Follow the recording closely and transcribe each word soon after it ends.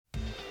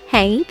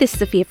Hey, this is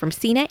Sophia from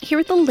CNET here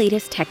with the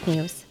latest tech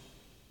news.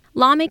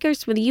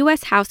 Lawmakers from the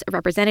U.S. House of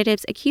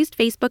Representatives accused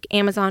Facebook,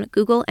 Amazon,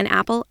 Google, and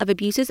Apple of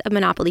abuses of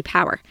monopoly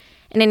power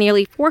in a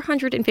nearly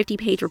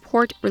 450-page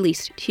report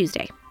released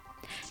Tuesday.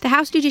 The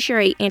House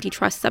Judiciary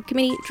antitrust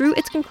subcommittee drew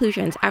its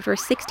conclusions after a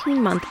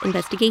 16-month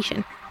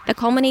investigation that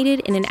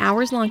culminated in an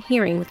hours-long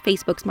hearing with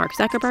Facebook's Mark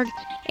Zuckerberg,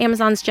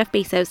 Amazon's Jeff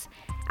Bezos,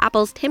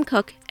 Apple's Tim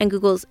Cook, and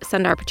Google's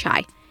Sundar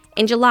Pichai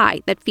in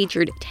July that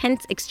featured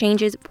tense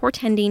exchanges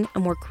portending a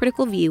more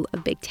critical view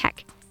of big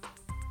tech.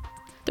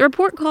 The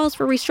report calls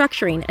for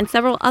restructuring and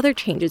several other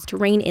changes to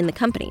rein in the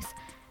companies.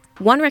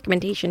 One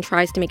recommendation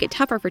tries to make it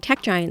tougher for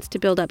tech giants to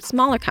build up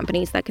smaller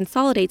companies that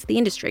consolidates the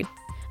industry.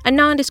 A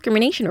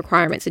non-discrimination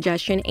requirement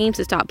suggestion aims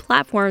to stop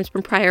platforms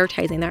from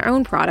prioritizing their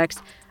own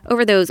products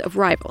over those of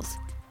rivals.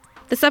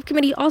 The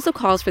subcommittee also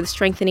calls for the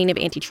strengthening of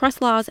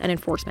antitrust laws and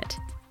enforcement.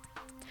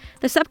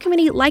 The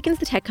subcommittee likens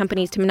the tech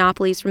companies to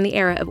monopolies from the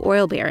era of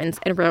oil barons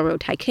and railroad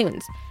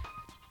tycoons.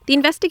 The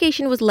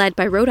investigation was led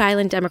by Rhode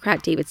Island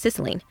Democrat David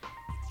Cicilline.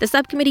 The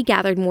subcommittee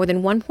gathered more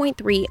than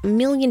 1.3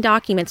 million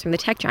documents from the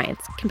tech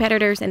giants,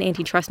 competitors, and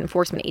antitrust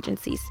enforcement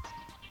agencies.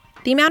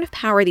 The amount of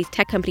power these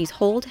tech companies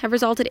hold have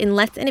resulted in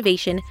less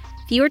innovation,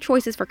 fewer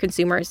choices for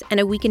consumers, and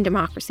a weakened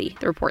democracy,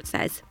 the report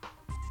says.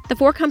 The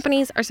four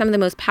companies are some of the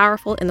most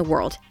powerful in the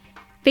world.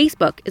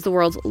 Facebook is the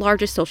world's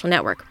largest social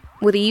network,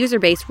 with a user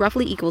base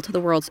roughly equal to the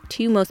world's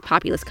two most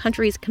populous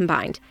countries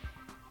combined.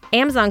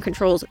 Amazon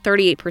controls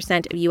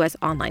 38% of U.S.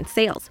 online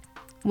sales.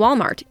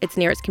 Walmart, its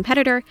nearest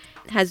competitor,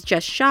 has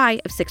just shy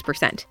of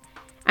 6%,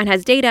 and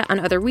has data on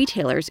other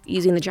retailers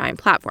using the giant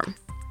platform.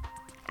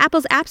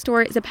 Apple's App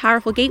Store is a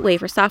powerful gateway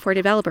for software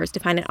developers to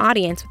find an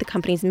audience with the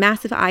company's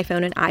massive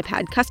iPhone and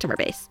iPad customer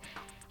base.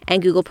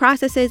 And Google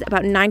processes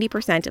about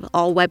 90% of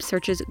all web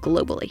searches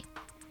globally.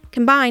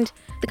 Combined,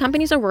 the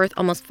companies are worth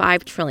almost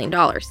 $5 trillion.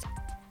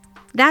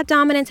 That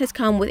dominance has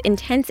come with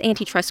intense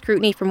antitrust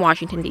scrutiny from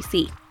Washington,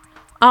 D.C.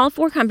 All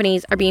four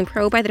companies are being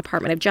probed by the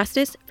Department of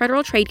Justice,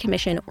 Federal Trade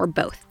Commission, or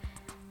both.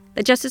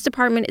 The Justice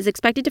Department is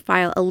expected to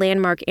file a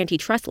landmark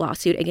antitrust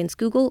lawsuit against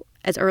Google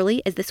as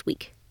early as this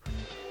week.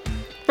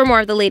 For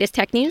more of the latest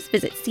tech news,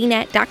 visit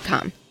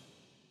cnet.com.